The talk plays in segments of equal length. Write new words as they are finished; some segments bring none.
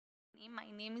My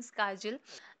name is Kajal,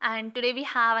 and today we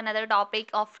have another topic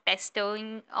of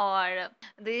testing. Or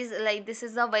this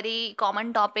is a very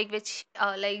common topic which,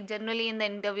 like, generally in the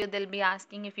interview they'll be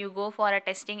asking if you go for a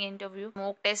testing interview,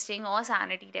 smoke testing or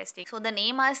sanity testing. So the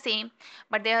name are same,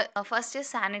 but they first is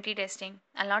sanity testing.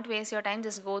 I'll not waste your time.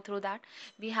 Just go through that.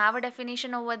 We have a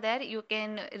definition over there. You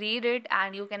can read it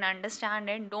and you can understand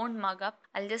it. Don't mug up.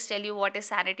 I'll just tell you what is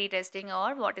sanity testing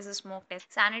or what is a smoke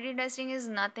test. Sanity testing is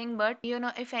nothing but,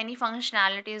 if any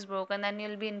functionality is broken, then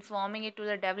you'll be informing it to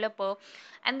the developer,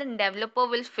 and then developer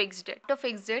will fix it. To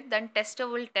fix it, then tester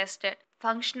will test it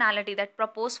functionality, that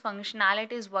proposed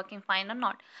functionality is working fine or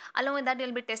not. Along with that,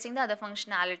 you'll be testing the other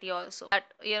functionality also, that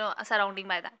surrounding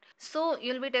by that. So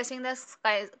you'll be testing this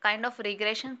kind of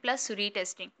regression plus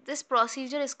retesting. This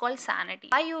procedure is called sanity.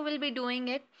 Why you will be doing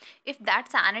it? If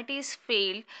that sanity is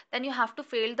failed, then you have to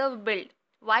fail the build.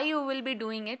 Why you will be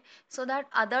doing it? So that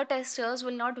other testers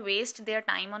will not waste their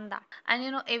time on that.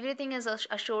 And everything is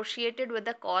associated with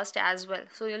the cost as well,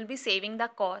 so you'll be saving the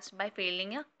cost by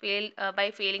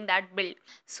by failing that build.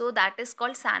 So that is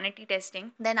called sanity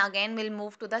testing. Then again we'll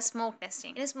move to the smoke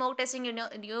testing. In smoke testing,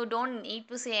 you don't need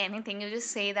to say anything. You just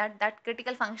say that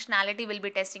critical functionality will be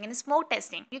testing. In smoke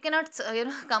testing, you cannot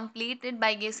complete it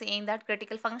by saying that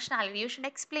critical functionality. You should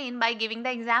explain by giving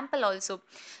the example also.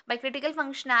 By critical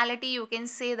functionality, you can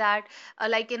say that,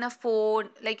 like in a phone,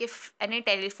 like if any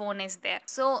telephone is there,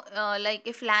 so like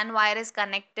if LAN wire is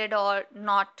connected or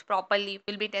not properly,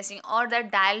 we'll be testing, or that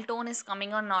dial tone is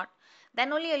coming or not,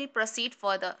 then only you'll proceed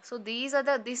further. So this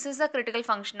is the critical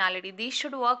functionality. These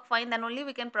should work fine, then only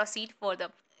we can proceed further.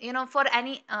 For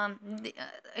any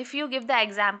if you give the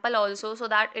example also, so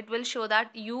that it will show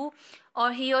that you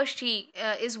or he or she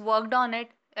is worked on it.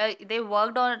 They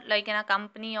worked on, like, in a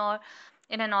company or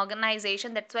in an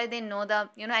organization. That's why they know the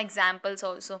examples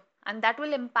also, and that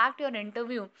will impact your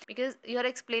interview, because you're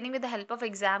explaining with the help of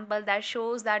example. That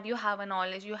shows that you have a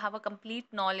knowledge, you have a complete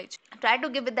knowledge. Try to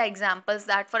give with the examples,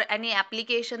 that for any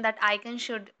application, that icon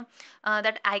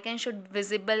should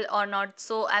visible or not,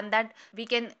 so, and that we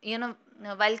can,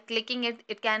 while clicking it,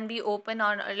 it can be open,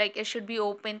 or like it should be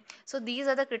open. So these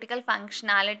are the critical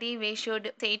functionality we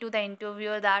should say to the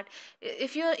interviewer. That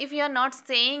if you are not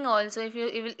saying also,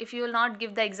 if you will not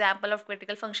give the example of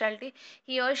critical functionality,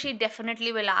 he or she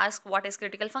definitely will ask, what is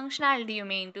critical functionality you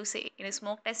mean to say? In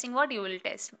smoke testing, what you will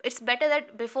test? It's better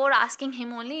that before asking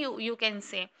him only, you can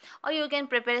say, or you can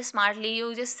prepare smartly.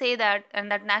 You just say that, and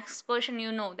that next question,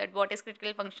 that what is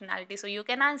critical functionality, so you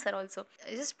can answer also.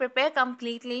 Just prepare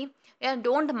completely. Yeah,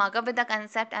 don't mug up with the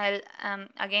concept. I'll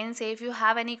again say, if you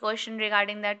have any question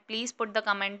regarding that, please put the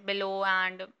comment below,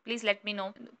 and please let me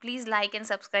know. Please like and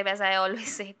subscribe, as I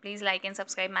always say. Please like and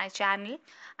subscribe my channel,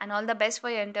 and all the best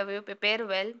for your interview. Prepare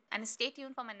well and stay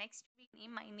tuned for my next video.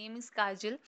 My name is Kajal.